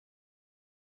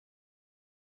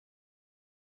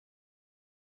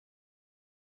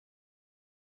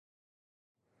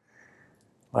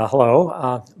Well,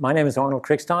 hello. My name is Arnold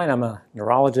Kriegstein. I'm a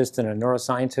neurologist and a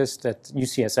neuroscientist at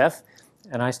UCSF,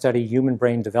 and I study human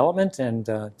brain development and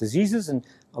diseases and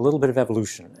a little bit of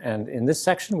evolution. And in this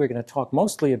section, we're going to talk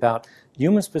mostly about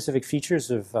human-specific features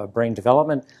of brain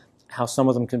development, how some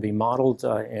of them can be modeled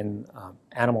in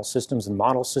animal systems and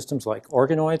model systems like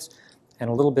organoids, and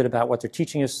a little bit about what they're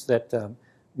teaching us that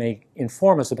may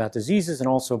inform us about diseases and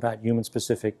also about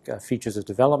human-specific features of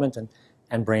development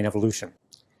and brain evolution.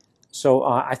 So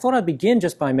I thought I'd begin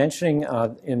just by mentioning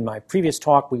in my previous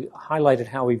talk we highlighted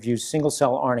how we've used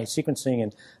single-cell RNA sequencing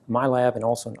in my lab and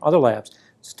also in other labs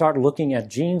to start looking at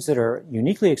genes that are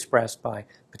uniquely expressed by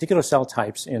particular cell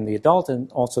types in the adult and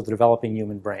also the developing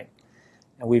human brain.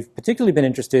 And we've particularly been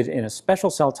interested in a special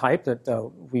cell type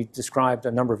that we described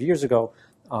a number of years ago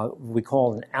we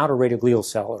call an outer radioglial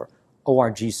cell, or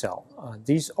ORG cell.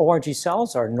 These ORG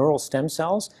cells are neural stem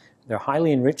cells. They're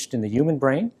highly enriched in the human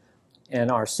brain. And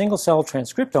our single-cell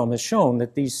transcriptome has shown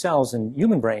that these cells in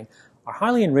human brain are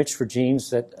highly enriched for genes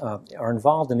that are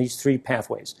involved in these three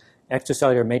pathways: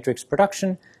 extracellular matrix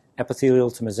production, epithelial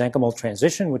to mesenchymal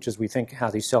transition, which is, we think, how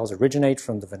these cells originate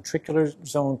from the ventricular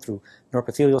zone through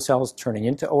neuroepithelial cells turning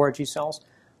into ORG cells.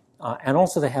 And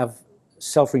also they have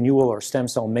self-renewal or stem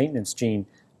cell maintenance gene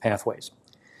pathways.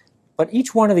 But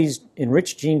each one of these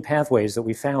enriched gene pathways that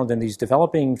we found in these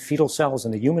developing fetal cells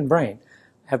in the human brain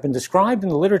have been described in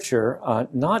the literature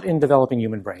not in developing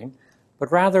human brain, but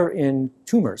rather in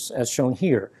tumors, as shown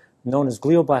here, known as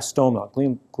glioblastoma,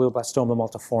 glioblastoma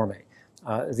multiforme.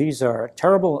 These are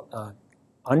terrible,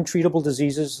 untreatable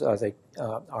diseases. They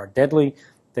are deadly.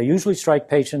 They usually strike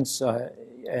patients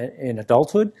in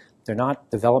adulthood. They're not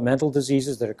developmental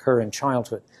diseases that occur in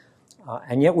childhood.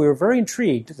 And yet we were very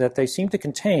intrigued that they seem to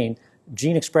contain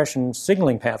gene expression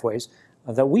signaling pathways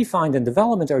that we find in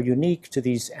development are unique to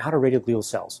these outer radioglial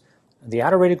cells. The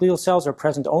outer radioglial cells are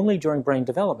present only during brain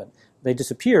development. They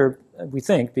disappear, we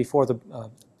think, before the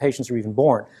patients are even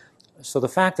born. So the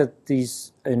fact that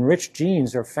these enriched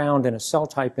genes are found in a cell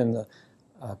type in the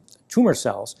tumor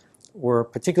cells were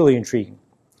particularly intriguing.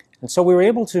 And so we were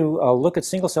able to look at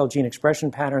single-cell gene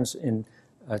expression patterns in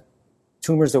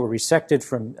tumors that were resected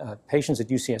from patients at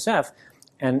UCSF.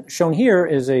 And shown here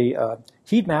is a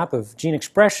heat map of gene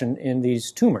expression in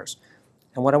these tumors.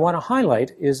 And what I want to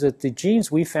highlight is that the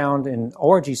genes we found in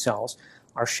ORG cells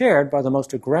are shared by the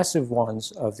most aggressive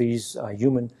ones of these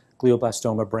human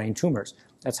glioblastoma brain tumors.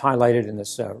 That's highlighted in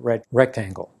this red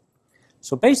rectangle.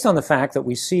 So based on the fact that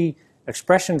we see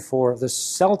expression for this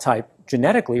cell type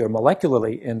genetically or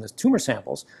molecularly in the tumor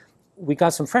samples, we got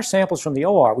some fresh samples from the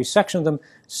OR. We sectioned them,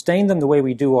 stained them the way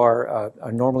we do our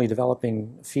normally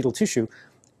developing fetal tissue,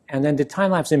 and then did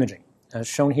time-lapse imaging, as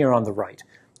shown here on the right.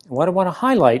 And what I want to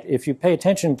highlight, if you pay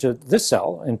attention to this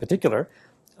cell in particular,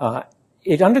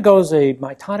 it undergoes a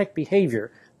mitotic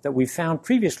behavior that we found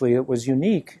previously that was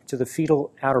unique to the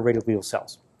fetal outer radioglial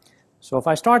cells. So if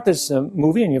I start this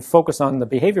movie and you focus on the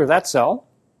behavior of that cell,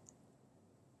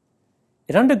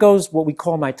 it undergoes what we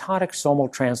call mitotic somal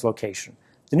translocation.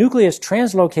 The nucleus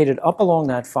translocated up along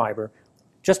that fiber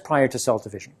just prior to cell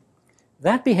division.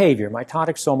 That behavior,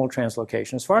 mitotic somal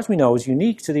translocation, as far as we know, is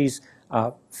unique to these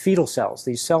fetal cells,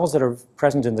 these cells that are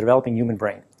present in the developing human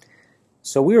brain.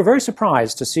 So we were very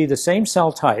surprised to see the same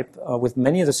cell type with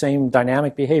many of the same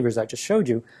dynamic behaviors I just showed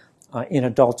you in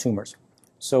adult tumors.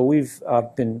 So we've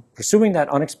been pursuing that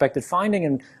unexpected finding,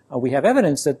 and we have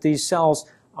evidence that these cells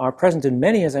are present in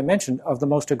many, as I mentioned, of the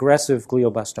most aggressive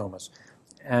glioblastomas.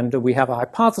 And we have a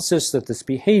hypothesis that this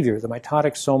behavior, the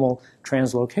mitotic somal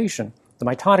translocation, the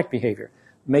mitotic behavior,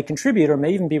 may contribute or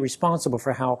may even be responsible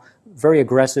for how very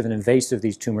aggressive and invasive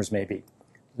these tumors may be.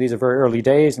 These are very early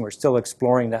days, and we're still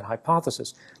exploring that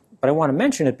hypothesis. But I want to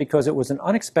mention it because it was an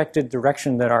unexpected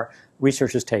direction that our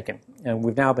research has taken. And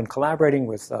we've now been collaborating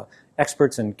with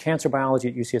experts in cancer biology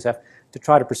at UCSF to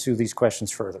try to pursue these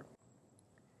questions further.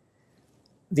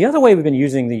 The other way we've been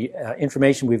using the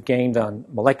information we've gained on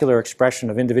molecular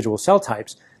expression of individual cell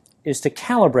types is to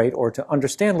calibrate or to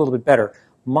understand a little bit better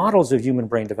models of human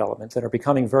brain development that are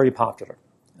becoming very popular.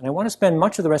 And I want to spend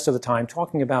much of the rest of the time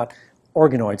talking about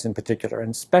organoids in particular, and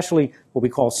especially what we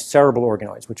call cerebral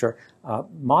organoids, which are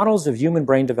models of human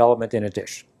brain development in a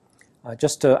dish.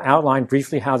 Just to outline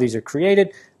briefly how these are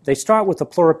created, they start with a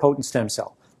pluripotent stem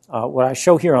cell. What I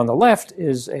show here on the left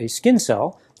is a skin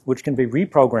cell which can be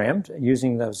reprogrammed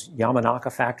using those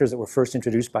Yamanaka factors that were first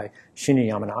introduced by Shinya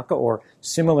Yamanaka, or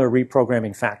similar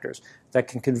reprogramming factors that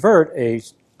can convert a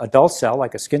adult cell,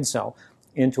 like a skin cell,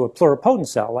 into a pluripotent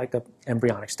cell, like an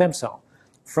embryonic stem cell.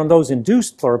 From those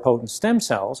induced pluripotent stem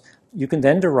cells, you can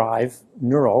then derive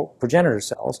neural progenitor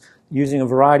cells using a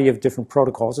variety of different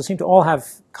protocols that seem to all have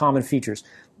common features.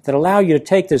 that allow you to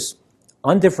take this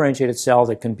undifferentiated cell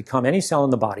that can become any cell in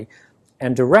the body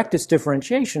and direct its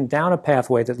differentiation down a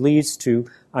pathway that leads to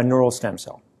a neural stem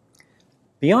cell.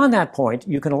 Beyond that point,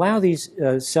 you can allow these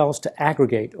cells to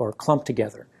aggregate or clump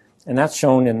together. And that's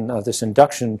shown in this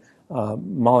induction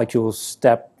molecule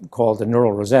step called the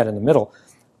neural rosette in the middle,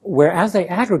 where as they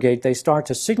aggregate, they start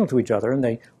to signal to each other and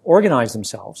they organize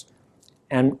themselves.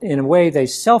 And in a way, they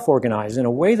self-organize in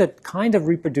a way that kind of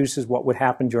reproduces what would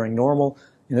happen during normal,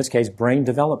 in this case, brain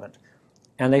development.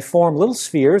 And they form little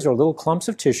spheres or little clumps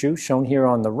of tissue, shown here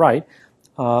on the right,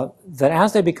 that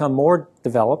as they become more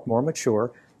developed, more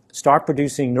mature, start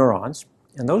producing neurons.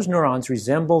 And those neurons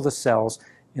resemble the cells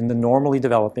in the normally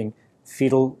developing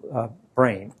fetal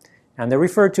brain. And they're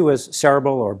referred to as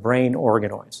cerebral or brain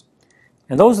organoids.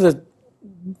 And those are the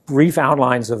brief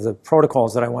outlines of the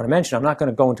protocols that I want to mention. I'm not going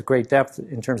to go into great depth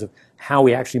in terms of how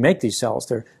we actually make these cells.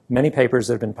 There are many papers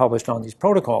that have been published on these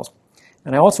protocols.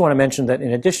 And I also want to mention that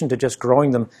in addition to just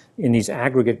growing them in these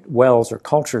aggregate wells or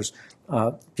cultures,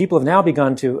 people have now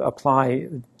begun to apply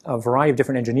a variety of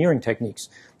different engineering techniques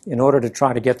in order to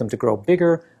try to get them to grow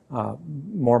bigger,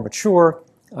 more mature,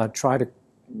 try to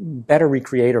better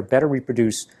recreate or better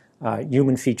reproduce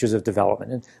human features of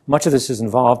development. And much of this has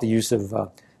involved the use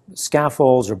of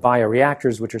scaffolds or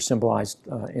bioreactors, which are symbolized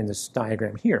in this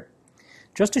diagram here.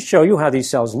 Just to show you how these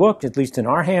cells look, at least in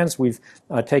our hands, we've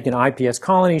taken iPS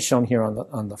colonies, shown here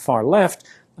on the far left,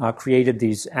 created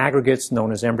these aggregates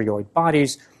known as embryoid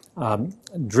bodies,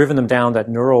 driven them down that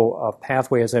neural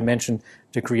pathway, as I mentioned,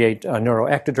 to create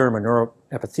neuroectoderm or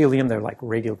neuroepithelium. They're like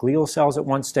radial glial cells at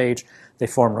one stage. They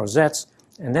form rosettes.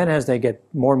 And then as they get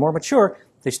more and more mature,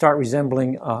 they start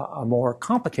resembling a more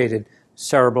complicated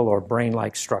cerebral or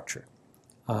brain-like structure.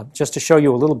 Just to show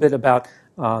you a little bit about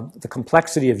the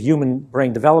complexity of human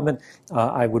brain development,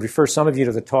 I would refer some of you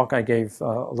to the talk I gave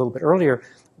a little bit earlier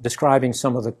describing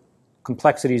some of the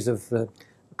complexities of the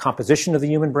composition of the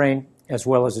human brain as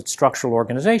well as its structural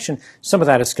organization. Some of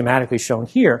that is schematically shown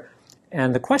here.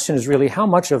 And the question is really how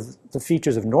much of the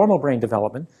features of normal brain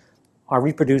development are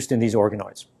reproduced in these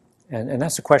organoids. And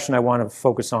that's the question I want to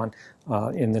focus on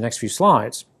in the next few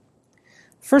slides.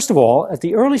 First of all, at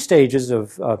the early stages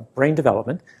of brain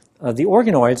development, the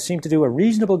organoids seem to do a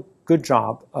reasonably good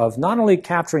job of not only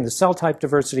capturing the cell type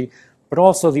diversity, but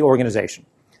also the organization.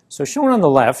 So shown on the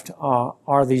left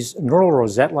are these neural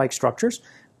rosette-like structures,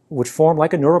 which form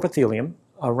like a neuroepithelium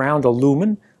around a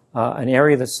lumen, an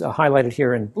area that's highlighted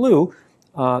here in blue,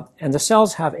 and the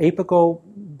cells have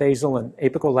apico-basal and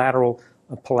apicolateral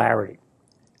polarity.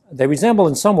 They resemble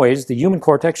in some ways the human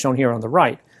cortex shown here on the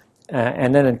right.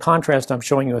 And then in contrast, I'm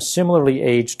showing you a similarly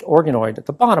aged organoid at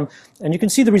the bottom, and you can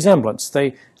see the resemblance.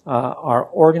 They are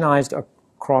organized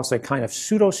across a kind of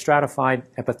pseudo-stratified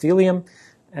epithelium,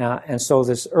 and so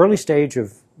this early stage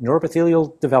of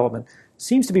neuroepithelial development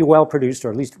seems to be well produced,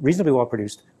 or at least reasonably well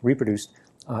reproduced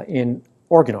in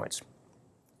organoids.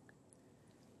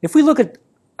 If we look at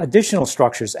additional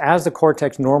structures as the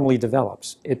cortex normally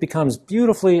develops, it becomes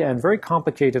beautifully and very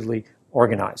complicatedly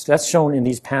organized. That's shown in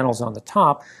these panels on the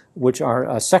top, which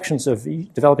are sections of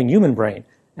developing human brain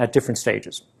at different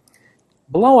stages.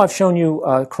 Below, I've shown you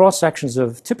cross-sections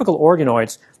of typical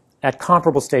organoids at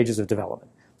comparable stages of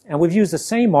development. And we've used the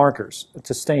same markers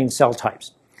to stain cell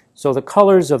types. So the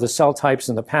colors of the cell types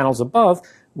in the panels above,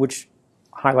 which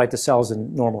highlight the cells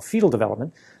in normal fetal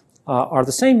development, are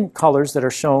the same colors that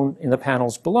are shown in the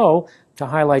panels below to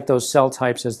highlight those cell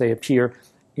types as they appear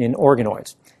in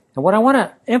organoids. And what I want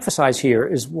to emphasize here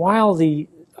is while the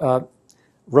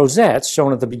rosettes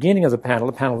shown at the beginning of the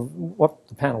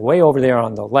panel way over there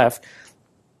on the left,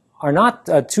 are not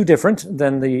too different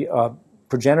than the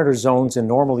progenitor zones in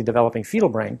normally developing fetal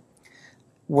brain,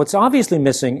 what's obviously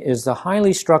missing is the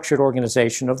highly structured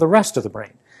organization of the rest of the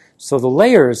brain. So the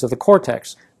layers of the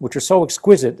cortex, which are so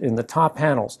exquisite in the top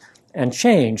panels and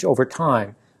change over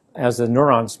time as the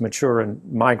neurons mature and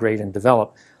migrate and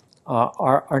develop,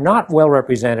 are not well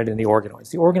represented in the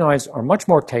organoids. The organoids are much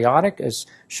more chaotic, as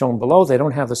shown below. They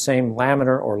don't have the same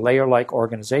laminar or layer-like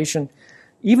organization,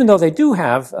 even though they do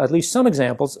have at least some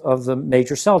examples of the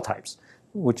major cell types,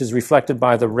 which is reflected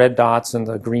by the red dots and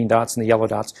the green dots and the yellow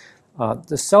dots.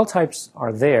 The cell types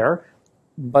are there,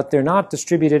 but they're not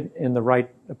distributed in the right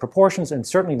proportions and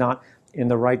certainly not in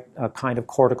the right kind of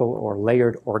cortical or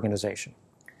layered organization.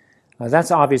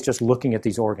 That's obvious just looking at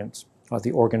these organs,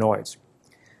 the organoids.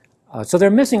 So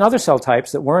they're missing other cell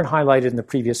types that weren't highlighted in the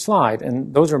previous slide,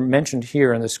 and those are mentioned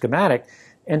here in the schematic.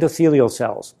 Endothelial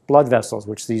cells, blood vessels,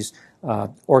 which these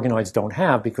organoids don't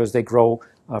have because they grow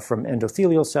from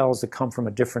endothelial cells that come from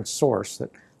a different source that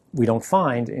we don't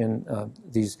find in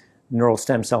these neural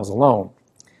stem cells alone.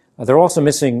 They're also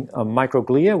missing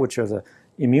microglia, which are the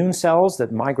immune cells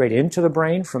that migrate into the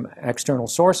brain from external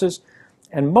sources.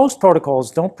 And most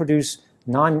protocols don't produce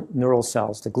non-neural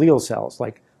cells, the glial cells,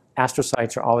 like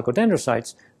astrocytes or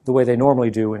oligodendrocytes, the way they normally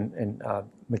do in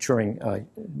maturing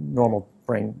normal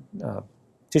brain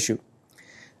tissue.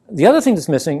 The other thing that's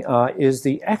missing is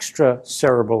the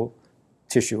extracerebral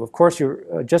tissue. Of course,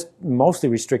 you're just mostly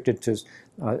restricted to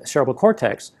cerebral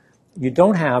cortex. You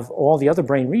don't have all the other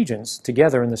brain regions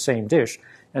together in the same dish,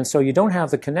 and so you don't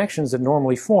have the connections that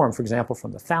normally form, for example,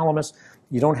 from the thalamus.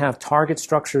 You don't have target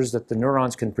structures that the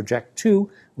neurons can project to,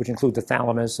 which include the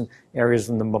thalamus and areas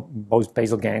in the most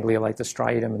basal ganglia like the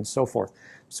striatum and so forth.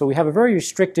 So we have a very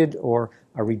restricted or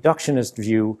a reductionist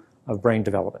view of brain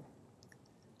development.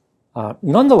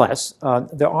 Nonetheless,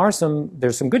 there's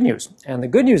some good news. And the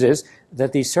good news is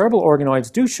that these cerebral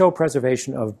organoids do show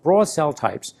preservation of broad cell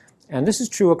types, and this is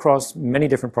true across many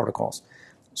different protocols.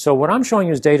 So what I'm showing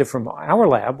you is data from our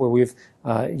lab where we've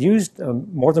used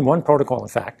more than one protocol, in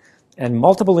fact, and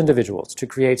multiple individuals to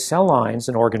create cell lines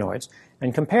and organoids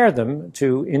and compare them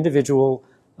to individual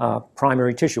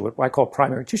primary tissue. What I call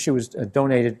primary tissue is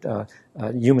donated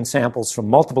human samples from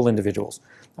multiple individuals.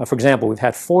 For example, we've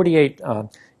had 48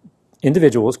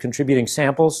 individuals contributing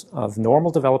samples of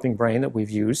normal developing brain that we've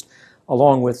used,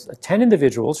 along with 10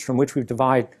 individuals from which we've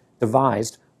derived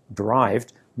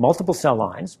multiple cell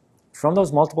lines. From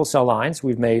those multiple cell lines,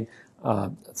 we've made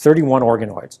 31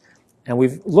 organoids. And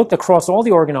we've looked across all the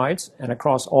organoids and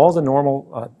across all the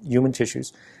normal human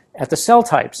tissues at the cell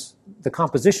types, the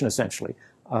composition essentially,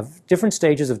 of different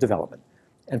stages of development,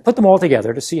 and put them all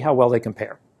together to see how well they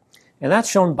compare. And that's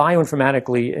shown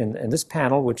bioinformatically in this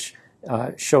panel, which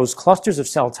shows clusters of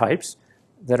cell types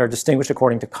that are distinguished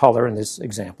according to color in this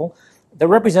example, that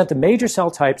represent the major cell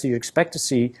types that you expect to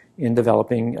see in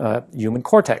developing human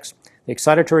cortex. The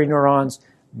excitatory neurons,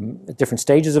 different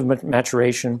stages of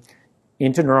maturation,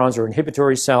 interneurons or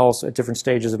inhibitory cells at different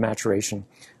stages of maturation,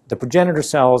 the progenitor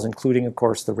cells, including, of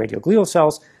course, the radioglial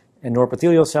cells, and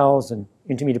neuroepithelial cells and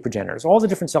intermediate progenitors, all the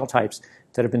different cell types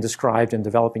that have been described in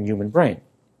developing human brain.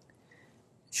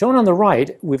 Shown on the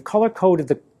right, we've color-coded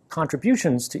the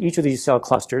contributions to each of these cell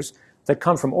clusters that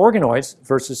come from organoids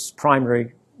versus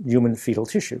primary human fetal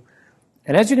tissue.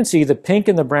 And as you can see, the pink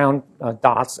and the brown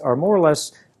dots are more or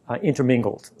less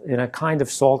intermingled in a kind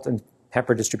of salt and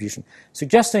pepper distribution,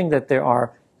 suggesting that there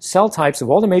are cell types of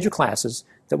all the major classes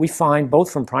that we find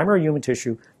both from primary human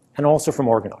tissue and also from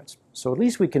organoids. So at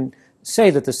least we can say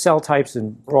that the cell types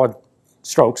in broad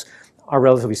strokes are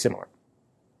relatively similar.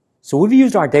 So we've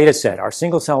used our data set, our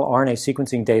single-cell RNA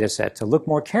sequencing data set, to look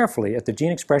more carefully at the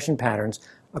gene expression patterns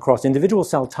across individual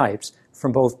cell types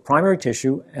from both primary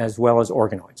tissue as well as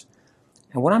organoids.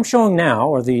 And what I'm showing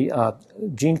now are the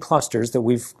gene clusters that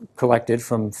we've collected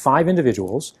from 5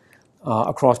 individuals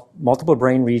across multiple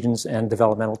brain regions and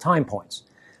developmental time points.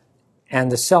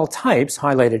 And the cell types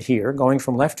highlighted here, going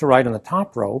from left to right on the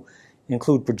top row,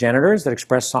 include progenitors that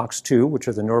express SOX2, which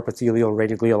are the neuroepithelial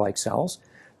radioglia-like cells,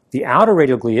 the outer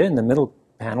radioglia in the middle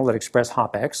panel that express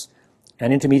HOPX,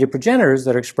 and intermediate progenitors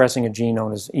that are expressing a gene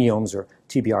known as EOMES or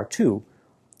TBR2.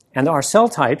 And there are cell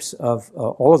types of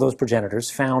all of those progenitors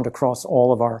found across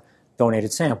all of our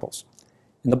donated samples.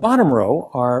 In the bottom row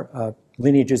are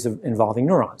lineages involving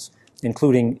neurons,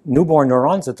 including newborn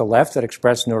neurons at the left that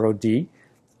express neuro-D,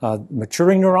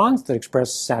 maturing neurons that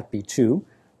express SATB2,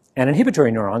 and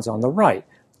inhibitory neurons on the right.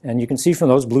 And you can see from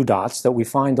those blue dots that we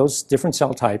find those different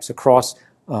cell types across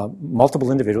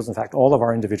multiple individuals, in fact, all of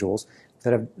our individuals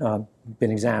that have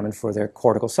been examined for their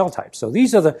cortical cell types. So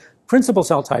these are the principal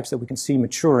cell types that we can see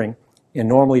maturing in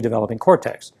normally developing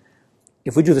cortex.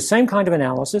 If we do the same kind of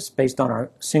analysis based on our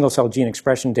single-cell gene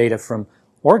expression data from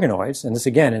organoids, and this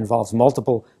again involves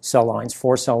multiple cell lines,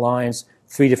 4 cell lines,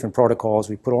 3 different protocols,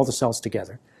 we put all the cells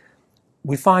together,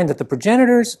 we find that the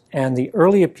progenitors and the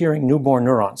early appearing newborn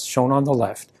neurons, shown on the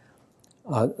left,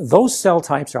 those cell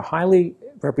types are highly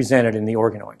represented in the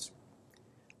organoids.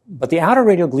 But the outer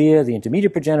radioglia, the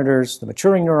intermediate progenitors, the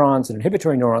maturing neurons, and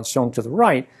inhibitory neurons shown to the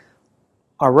right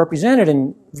are represented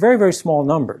in very, very small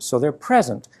numbers. So they're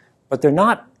present, but they're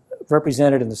not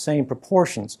represented in the same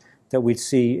proportions that we'd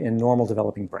see in normal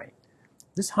developing brain.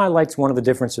 This highlights one of the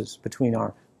differences between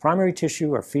our primary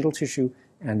tissue, our fetal tissue,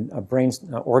 and brain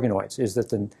organoids, is that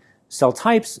the cell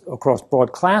types across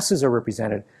broad classes are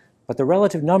represented, but the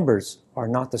relative numbers are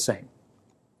not the same.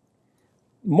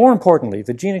 More importantly,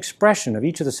 the gene expression of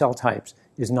each of the cell types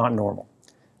is not normal.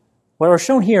 What are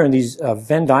shown here in these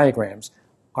Venn diagrams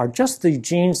are just the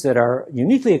genes that are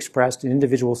uniquely expressed in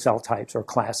individual cell types or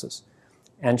classes.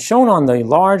 And shown on the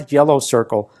large yellow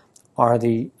circle are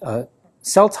the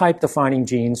cell type defining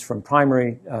genes from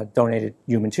primary donated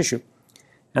human tissue.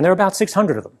 And there are about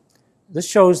 600 of them. This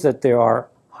shows that there are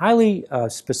highly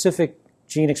specific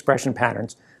gene expression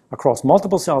patterns across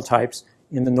multiple cell types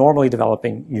in the normally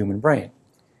developing human brain.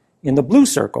 In the blue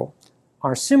circle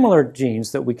are similar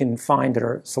genes that we can find that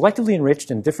are selectively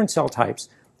enriched in different cell types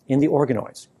in the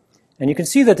organoids. And you can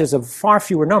see that there's a far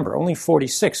fewer number, only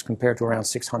 46 compared to around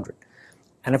 600.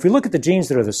 And if we look at the genes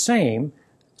that are the same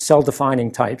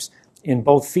cell-defining types in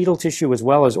both fetal tissue as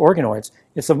well as organoids,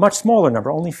 it's a much smaller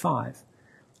number, only 5.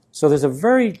 So there's a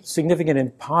very significant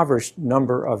impoverished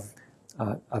number of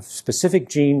specific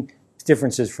gene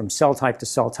differences from cell type to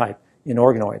cell type in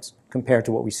organoids compared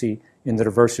to what we see in the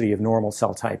diversity of normal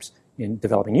cell types in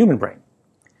developing human brain.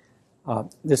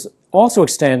 This also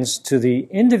extends to the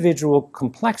individual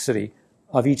complexity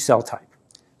of each cell type.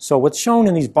 So what's shown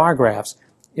in these bar graphs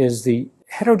is the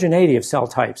heterogeneity of cell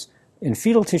types in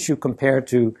fetal tissue compared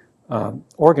to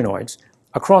organoids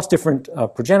across different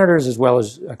progenitors as well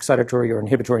as excitatory or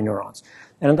inhibitory neurons.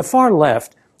 And on the far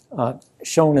left,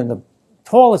 shown in the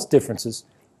tallest differences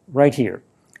right here,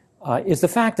 is the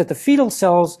fact that the fetal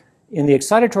cells in the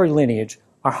excitatory lineage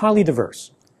are highly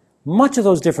diverse. Much of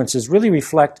those differences really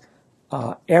reflect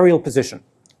areal position.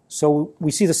 So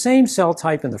we see the same cell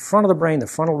type in the front of the brain, the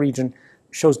frontal region,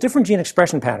 shows different gene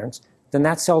expression patterns than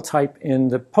that cell type in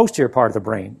the posterior part of the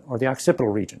brain or the occipital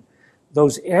region.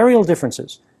 Those areal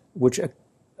differences, which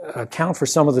account for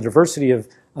some of the diversity of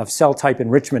cell type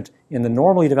enrichment in the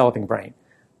normally developing brain,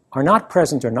 are not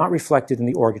present or not reflected in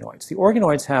the organoids. The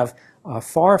organoids have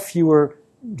far fewer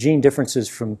gene differences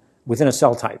from within a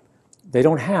cell type. They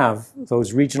don't have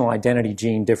those regional identity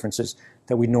gene differences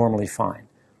that we normally find.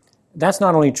 That's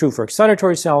not only true for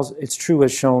excitatory cells, it's true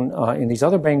as shown in these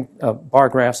other brain bar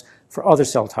graphs for other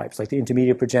cell types, like the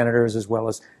intermediate progenitors as well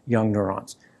as young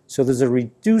neurons. So there's a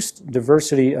reduced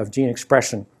diversity of gene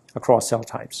expression across cell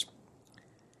types.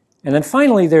 And then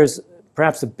finally, there's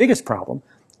perhaps the biggest problem,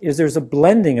 is there's a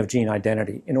blending of gene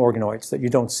identity in organoids that you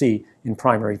don't see in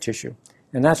primary tissue.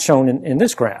 And that's shown in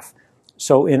this graph.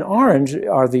 So in orange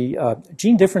are the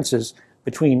gene differences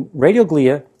between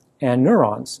radioglia and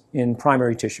neurons in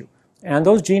primary tissue. And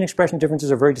those gene expression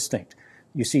differences are very distinct.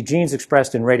 You see genes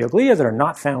expressed in radioglia that are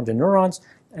not found in neurons,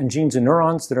 and genes in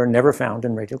neurons that are never found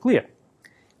in radioglia.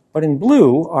 But in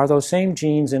blue are those same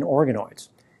genes in organoids.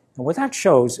 And what that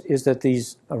shows is that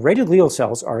these radioglial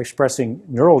cells are expressing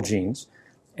neural genes,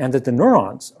 and that the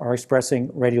neurons are expressing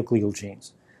radioglial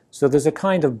genes. So there's a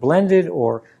kind of blended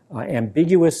or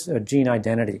ambiguous gene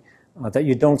identity that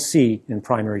you don't see in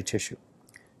primary tissue.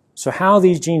 So how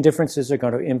these gene differences are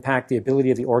going to impact the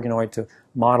ability of the organoid to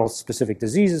model specific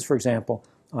diseases, for example,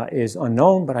 is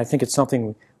unknown, but I think it's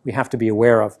something we have to be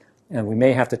aware of, and we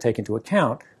may have to take into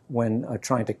account when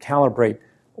trying to calibrate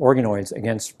organoids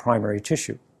against primary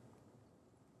tissue.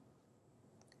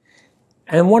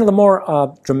 And one of the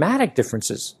more dramatic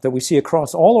differences that we see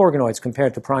across all organoids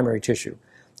compared to primary tissue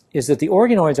is that the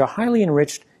organoids are highly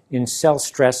enriched in cell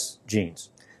stress genes.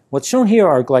 What's shown here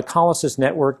are glycolysis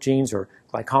network genes or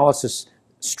glycolysis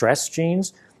stress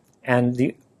genes, and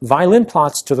the violin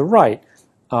plots to the right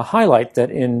highlight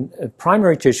that in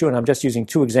primary tissue, and I'm just using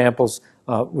two examples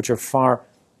which are far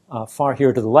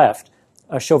here to the left,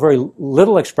 show very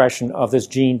little expression of this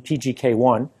gene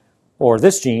PGK1 or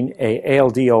this gene,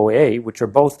 ALDOA, which are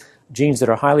both genes that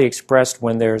are highly expressed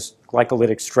when there's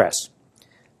glycolytic stress.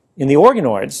 In the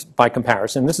organoids, by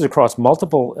comparison, this is across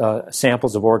multiple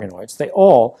samples of organoids, they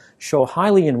all show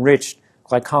highly enriched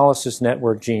glycolysis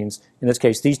network genes. In this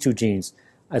case, these two genes,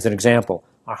 as an example,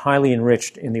 are highly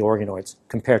enriched in the organoids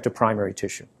compared to primary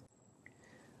tissue.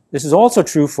 This is also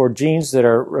true for genes that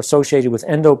are associated with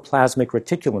endoplasmic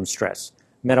reticulum stress,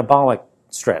 metabolic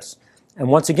stress. And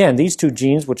once again, these two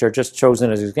genes, which are just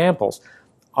chosen as examples,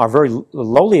 are very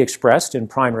lowly expressed in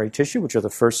primary tissue, which are the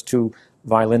first two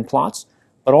violin plots,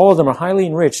 but all of them are highly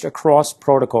enriched across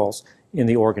protocols in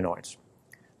the organoids.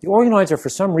 The organoids are, for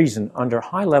some reason, under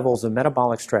high levels of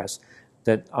metabolic stress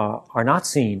that are not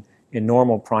seen in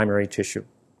normal primary tissue.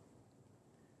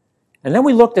 And then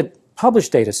we looked at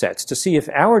published data sets to see if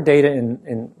our data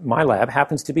in my lab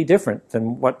happens to be different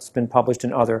than what's been published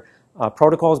in other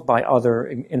protocols by other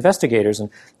investigators. And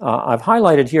I've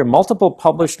highlighted here multiple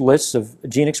published lists of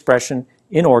gene expression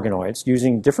in organoids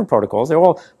using different protocols. They're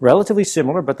all relatively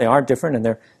similar, but they are different, and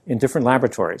they're in different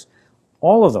laboratories.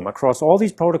 All of them, across all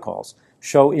these protocols,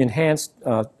 show enhanced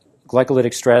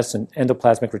glycolytic stress and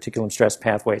endoplasmic reticulum stress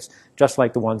pathways, just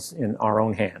like the ones in our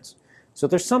own hands. So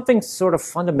there's something sort of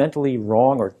fundamentally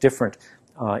wrong or different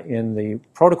in the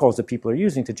protocols that people are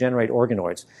using to generate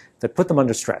organoids that put them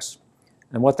under stress.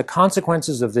 And what the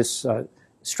consequences of this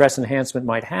stress enhancement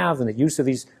might have and the use of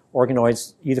these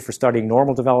organoids either for studying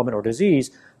normal development or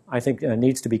disease, I think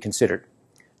needs to be considered.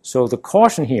 So the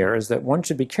caution here is that one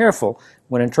should be careful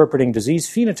when interpreting disease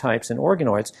phenotypes in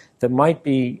organoids that might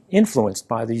be influenced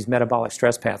by these metabolic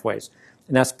stress pathways.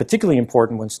 And that's particularly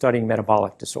important when studying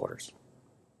metabolic disorders.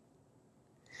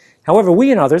 However, we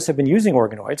and others have been using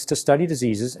organoids to study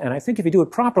diseases, and I think if you do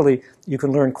it properly, you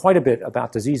can learn quite a bit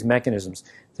about disease mechanisms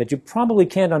that you probably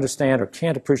can't understand or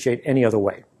can't appreciate any other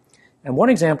way. And one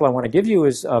example I want to give you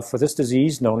is for this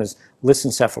disease known as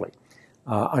lissencephaly.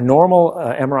 A normal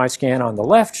MRI scan on the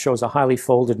left shows a highly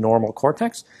folded normal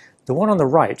cortex. The one on the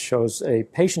right shows a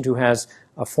patient who has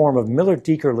a form of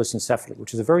Miller-Dieker lissencephaly,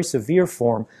 which is a very severe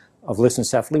form of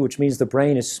lissencephaly, which means the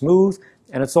brain is smooth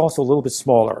and it's also a little bit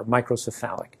smaller,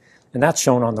 microcephalic. And that's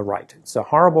shown on the right. It's a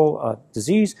horrible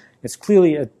disease. It's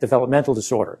clearly a developmental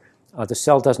disorder.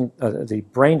 The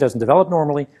brain doesn't develop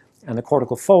normally, and the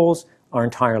cortical folds are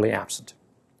entirely absent.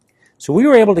 So we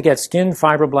were able to get skin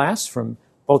fibroblasts from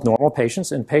both normal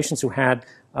patients and patients who had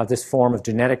this form of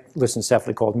genetic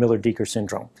lissencephaly called Miller-Dieker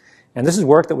syndrome. And this is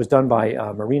work that was done by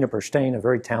Marina Berstein, a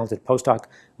very talented postdoc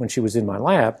when she was in my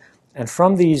lab. And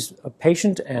from these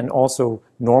patient and also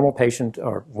normal patient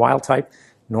or wild type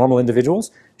normal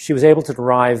individuals, she was able to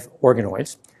derive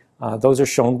organoids. Those are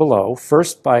shown below.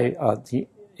 First by the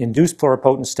induced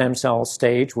pluripotent stem cell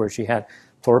stage, where she had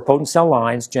pluripotent cell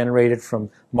lines generated from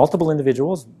multiple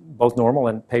individuals, both normal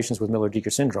and patients with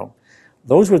Miller-Dieker syndrome.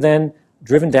 Those were then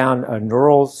driven down a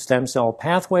neural stem cell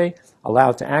pathway,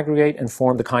 allowed to aggregate and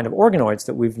form the kind of organoids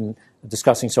that we've been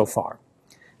discussing so far.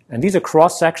 And these are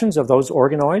cross-sections of those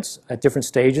organoids at different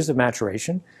stages of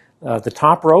maturation. The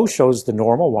top row shows the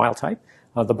normal wild type.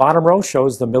 The bottom row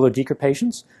shows the Miller-Dieker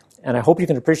patients. And I hope you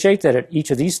can appreciate that at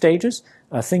each of these stages,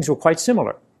 things were quite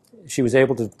similar. She was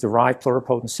able to derive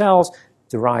pluripotent cells,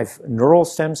 derive neural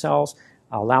stem cells,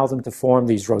 allow them to form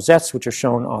these rosettes, which are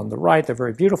shown on the right. They're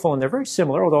very beautiful, and they're very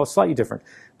similar, although slightly different,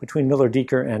 between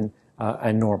Miller-Dieker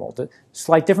and normal. The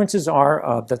slight differences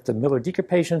are that the Miller-Dieker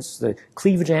patients, the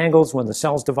cleavage angles when the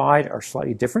cells divide are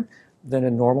slightly different than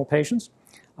in normal patients.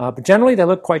 But generally, they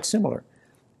look quite similar.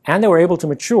 And they were able to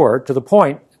mature to the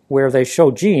point where they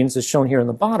show genes, as shown here in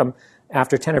the bottom,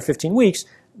 after 10 or 15 weeks,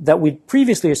 that we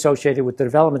previously associated with the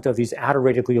development of these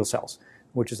adenoid cells,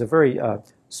 which is a very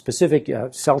specific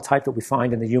cell type that we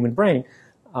find in the human brain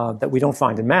that we don't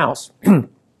find in mouse.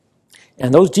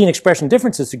 And those gene expression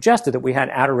differences suggested that we had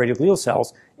adenoid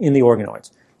cells in the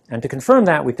organoids. And to confirm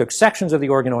that, we took sections of the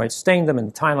organoids, stained them,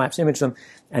 and time-lapse imaged them.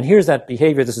 And here's that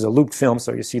behavior. This is a looped film,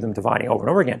 so you see them dividing over and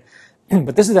over again.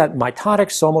 But this is that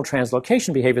mitotic somal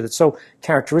translocation behavior that's so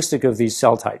characteristic of these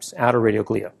cell types,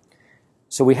 adenoid.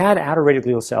 So we had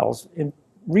adenoid cells in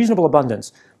reasonable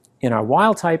abundance in our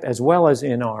wild type as well as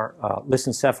in our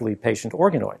lissencephaly patient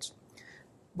organoids.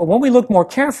 But when we looked more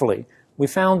carefully, we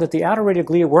found that the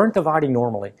adenoid weren't dividing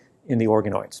normally in the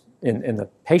organoids, in the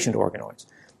patient organoids.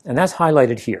 And that's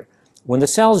highlighted here. When the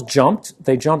cells jumped,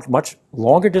 they jumped much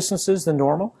longer distances than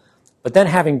normal, but then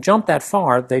having jumped that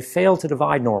far, they failed to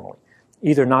divide normally,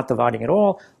 either not dividing at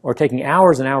all or taking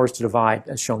hours and hours to divide,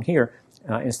 as shown here,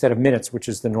 instead of minutes, which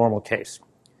is the normal case.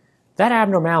 That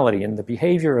abnormality in the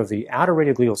behavior of the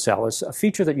adenoid cell is a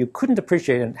feature that you couldn't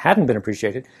appreciate and hadn't been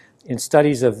appreciated in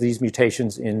studies of these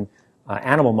mutations in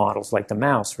animal models, like the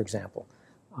mouse, for example.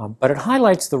 But it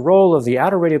highlights the role of the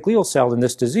adenoid cell in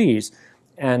this disease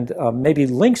and maybe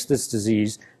links this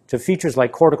disease to features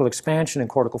like cortical expansion and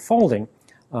cortical folding,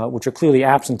 which are clearly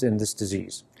absent in this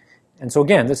disease. And so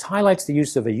again, this highlights the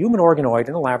use of a human organoid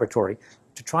in a laboratory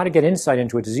to try to get insight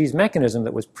into a disease mechanism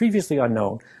that was previously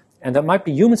unknown and that might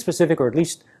be human-specific, or at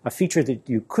least a feature that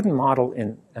you couldn't model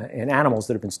in animals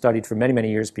that have been studied for many,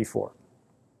 many years before.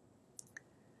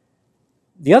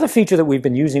 The other feature that we've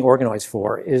been using organoids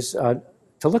for is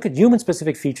to look at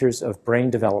human-specific features of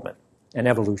brain development and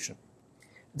evolution.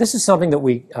 This is something that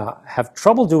we have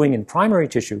trouble doing in primary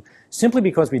tissue simply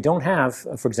because we don't have,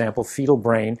 for example, fetal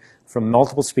brain from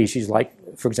multiple species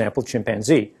like, for example,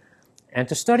 chimpanzee. And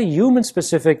to study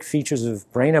human-specific features of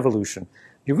brain evolution,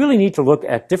 you really need to look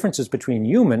at differences between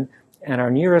human and our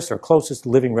nearest or closest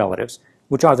living relatives,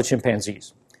 which are the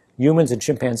chimpanzees. Humans and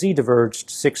chimpanzee diverged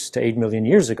 6 to 8 million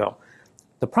years ago.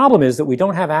 The problem is that we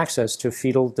don't have access to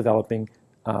fetal developing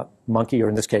monkey, or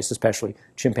in this case especially,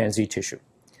 chimpanzee tissue.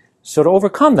 So to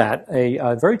overcome that,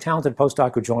 a very talented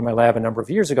postdoc who joined my lab a number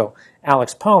of years ago,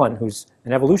 Alex Pollan, who's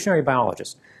an evolutionary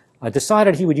biologist,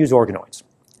 decided he would use organoids.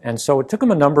 And so it took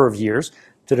him a number of years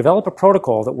to develop a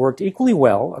protocol that worked equally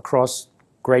well across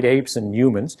great apes and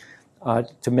humans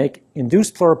to make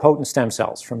induced pluripotent stem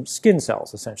cells from skin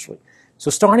cells, essentially. So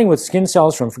starting with skin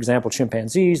cells from, for example,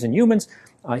 chimpanzees and humans,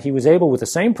 he was able, with the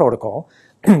same protocol,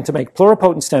 to make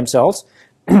pluripotent stem cells,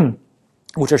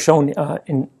 which are shown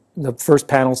in the first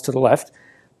panels to the left,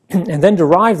 and then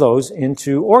derive those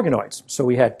into organoids. So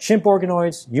we had chimp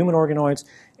organoids, human organoids,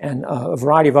 and a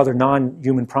variety of other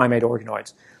non-human primate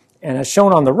organoids. And as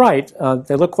shown on the right,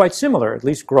 they look quite similar, at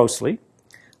least grossly.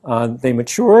 They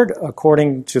matured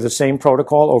according to the same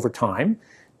protocol over time.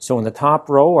 So in the top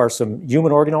row are some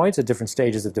human organoids at different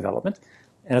stages of development,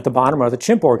 and at the bottom are the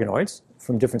chimp organoids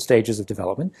from different stages of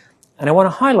development. And I want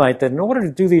to highlight that in order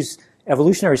to do these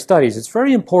evolutionary studies, it's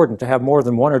very important to have more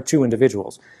than one or two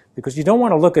individuals, because you don't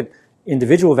want to look at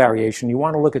individual variation, you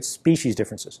want to look at species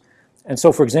differences. And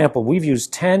so, for example, we've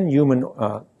used 10 human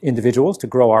individuals to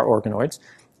grow our organoids,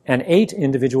 and 8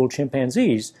 individual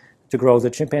chimpanzees to grow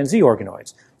the chimpanzee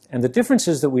organoids. And the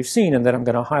differences that we've seen, and that I'm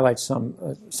going to highlight some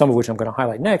of which I'm going to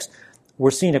highlight next, were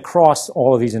seen across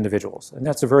all of these individuals, and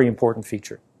that's a very important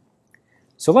feature.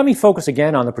 So let me focus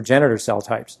again on the progenitor cell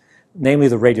types, namely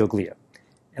the radioglia.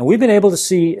 And we've been able to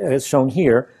see, as shown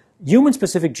here,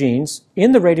 human-specific genes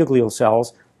in the radioglial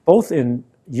cells, both in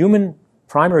human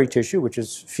primary tissue, which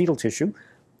is fetal tissue,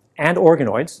 and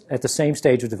organoids at the same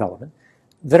stage of development,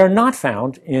 that are not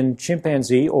found in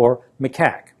chimpanzee or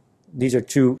macaque. These are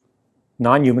two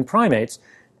non-human primates,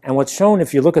 and what's shown,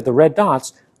 if you look at the red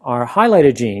dots, are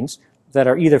highlighted genes that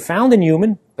are either found in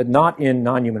human but not in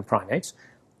non-human primates,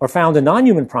 or found in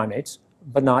non-human primates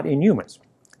but not in humans.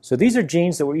 So these are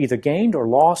genes that were either gained or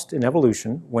lost in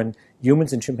evolution when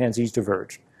humans and chimpanzees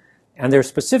diverged. And they're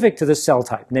specific to this cell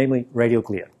type, namely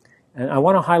radioglia. And I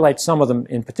want to highlight some of them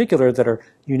in particular that are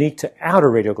unique to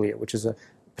outer radioglia, which is a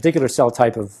particular cell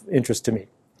type of interest to me.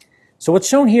 So what's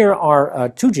shown here are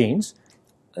 2 genes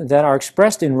that are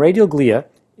expressed in radioglia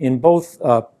in both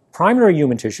primary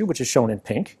human tissue, which is shown in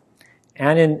pink,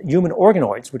 and in human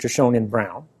organoids, which are shown in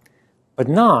brown, but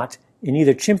not in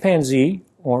either chimpanzee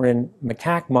or in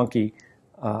macaque monkey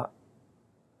outer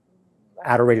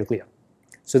radioglia.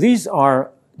 So these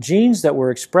are genes that were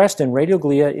expressed in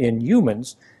radioglia in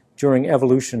humans during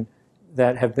evolution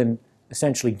that have been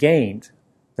essentially gained,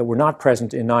 that were not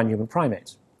present in non-human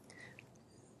primates.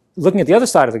 Looking at the other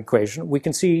side of the equation, we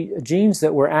can see genes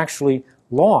that were actually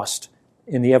lost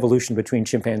in the evolution between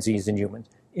chimpanzees and humans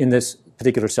in this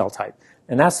particular cell type.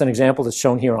 And that's an example that's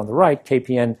shown here on the right,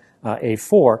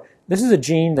 KPN-A4. This is a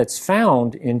gene that's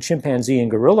found in chimpanzee and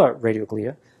gorilla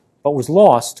radioglia, but was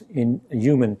lost in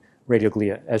human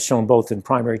radioglia, as shown both in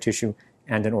primary tissue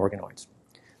and in organoids.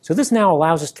 So this now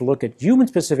allows us to look at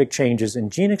human-specific changes in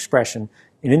gene expression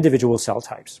in individual cell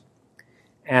types.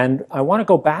 And I want to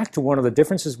go back to one of the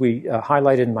differences we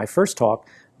highlighted in my first talk,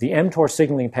 the mTOR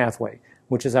signaling pathway,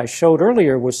 which, as I showed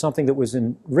earlier, was something that was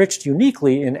enriched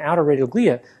uniquely in outer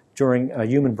radioglia during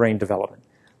human brain development.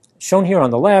 Shown here on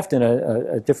the left in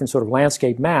a different sort of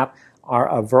landscape map are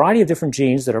a variety of different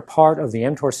genes that are part of the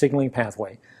mTOR signaling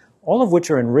pathway, all of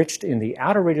which are enriched in the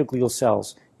outer radioglial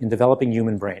cells in developing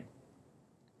human brain.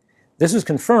 This is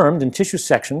confirmed in tissue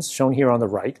sections, shown here on the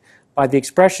right, by the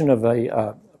expression of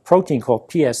a protein called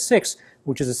PS6,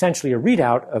 which is essentially a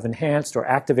readout of enhanced or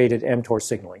activated mTOR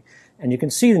signaling. And you can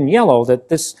see in yellow that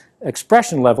this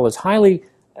expression level is highly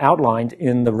outlined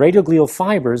in the radioglial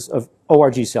fibers of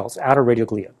ORG cells, outer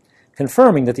radioglia,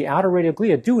 confirming that the outer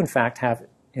radioglia do in fact have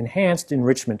enhanced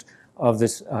enrichment of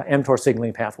this mTOR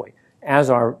signaling pathway, as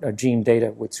our gene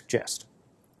data would suggest.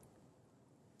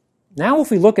 Now if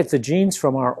we look at the genes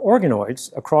from our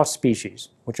organoids across species,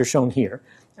 which are shown here,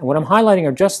 and what I'm highlighting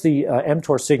are just the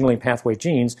mTOR signaling pathway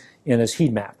genes in this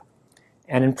heat map.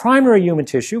 And in primary human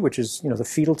tissue, which is the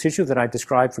fetal tissue that I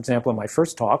described, for example, in my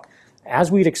first talk, as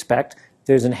we'd expect,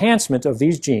 there's enhancement of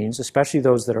these genes, especially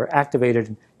those that are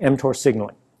activated in mTOR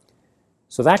signaling.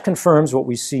 So that confirms what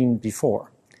we've seen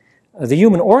before. The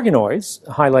human organoids,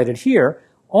 highlighted here,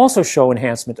 also show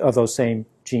enhancement of those same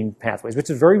gene pathways, which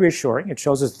is very reassuring. It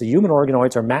shows us that the human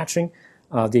organoids are matching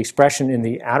the expression in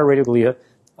the outer radioglia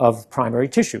of primary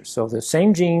tissue. So the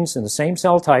same genes and the same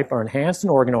cell type are enhanced in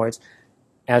organoids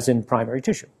as in primary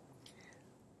tissue.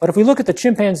 But if we look at the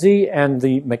chimpanzee and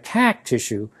the macaque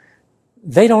tissue,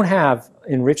 they don't have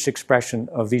enriched expression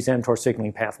of these mTOR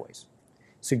signaling pathways,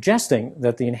 suggesting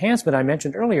that the enhancement I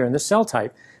mentioned earlier in this cell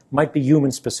type might be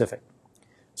human-specific.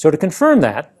 So to confirm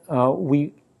that,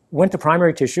 we went to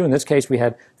primary tissue. In this case, we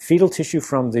had fetal tissue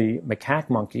from the macaque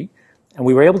monkey, and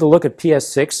we were able to look at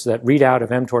PS6, that readout of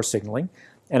mTOR signaling.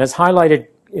 And as highlighted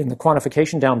in the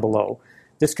quantification down below,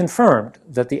 this confirmed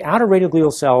that the outer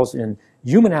radioglial cells in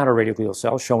human outer radioglial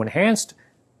cells show enhanced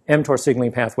mTOR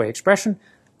signaling pathway expression,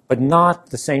 but not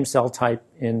the same cell type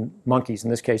in monkeys, in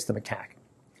this case the macaque.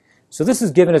 So this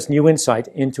has given us new insight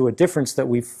into a difference that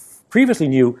we previously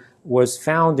knew was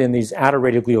found in these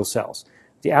autoradioglial cells.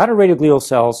 The autoradioglial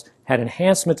cells had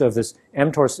enhancement of this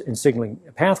mTOR signaling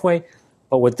pathway,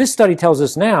 but what this study tells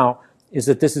us now is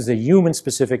that this is a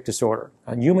human-specific disorder,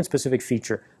 a human-specific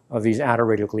feature of these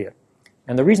autoradioglia.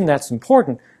 And the reason that's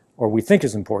important, or we think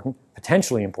is important,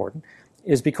 potentially important,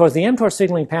 is because the mTOR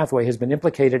signaling pathway has been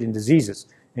implicated in diseases,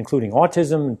 including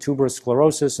autism, and tuberous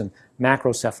sclerosis, and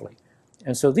macrocephaly.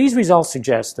 And so these results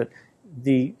suggest that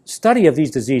the study of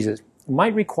these diseases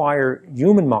might require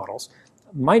human models,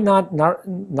 might not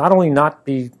only not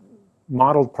be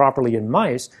modeled properly in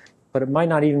mice, but it might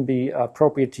not even be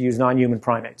appropriate to use non-human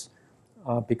primates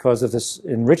because of this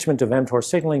enrichment of mTOR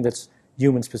signaling that's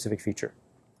human-specific feature.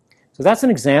 So that's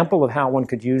an example of how one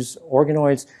could use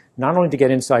organoids not only to get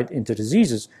insight into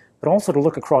diseases, but also to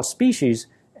look across species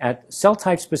at cell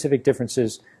type specific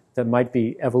differences that might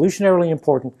be evolutionarily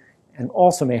important and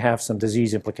also may have some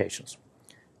disease implications.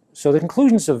 So the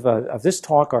conclusions of this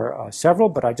talk are several,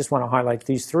 but I just want to highlight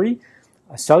these three.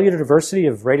 Cellular diversity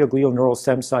of radioglial neural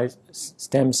stem cell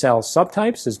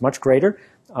subtypes is much greater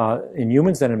in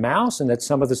humans than in mouse, and that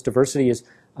some of this diversity is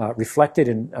reflected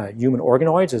in human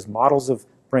organoids as models of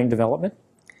brain development.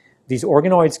 These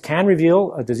organoids can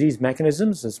reveal disease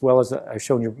mechanisms as well as, I've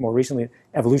shown you more recently,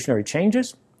 evolutionary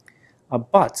changes.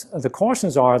 But the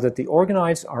cautions are that the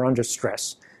organoids are under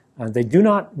stress. They do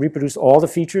not reproduce all the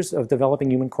features of developing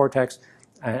human cortex,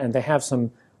 and they have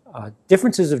some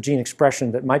differences of gene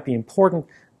expression that might be important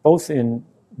both in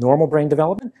normal brain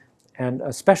development and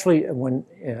especially when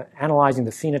analyzing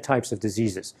the phenotypes of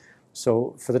diseases.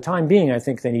 So for the time being, I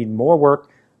think they need more work,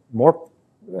 more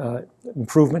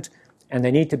improvement, and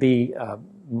they need to be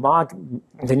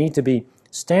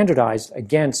standardized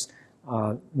against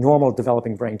normal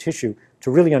developing brain tissue to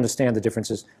really understand the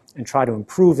differences and try to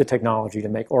improve the technology to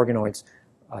make organoids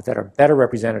that are better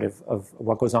representative of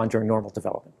what goes on during normal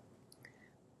development.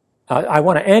 I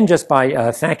want to end just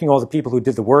by thanking all the people who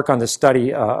did the work on this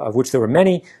study, of which there were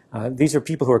many. These are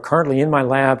people who are currently in my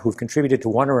lab who've contributed to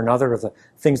one or another of the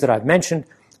things that I've mentioned.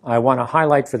 I want to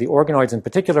highlight for the organoids in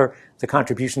particular the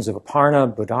contributions of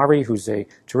Aparna Bodari, who's a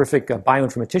terrific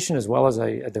bioinformatician as well as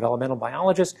a developmental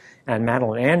biologist, and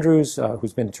Madeline Andrews,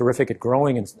 who's been terrific at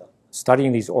growing and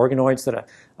studying these organoids that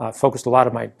I focused a lot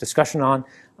of my discussion on.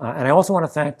 And I also want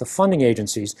to thank the funding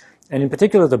agencies, and in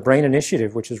particular the Brain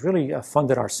Initiative, which has really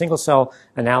funded our single-cell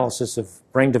analysis of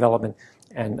brain development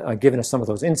and given us some of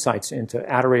those insights into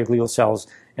autoradioglial cells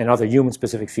and other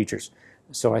human-specific features.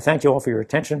 So I thank you all for your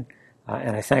attention.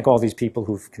 And I thank all these people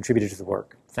who've contributed to the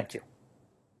work. Thank you.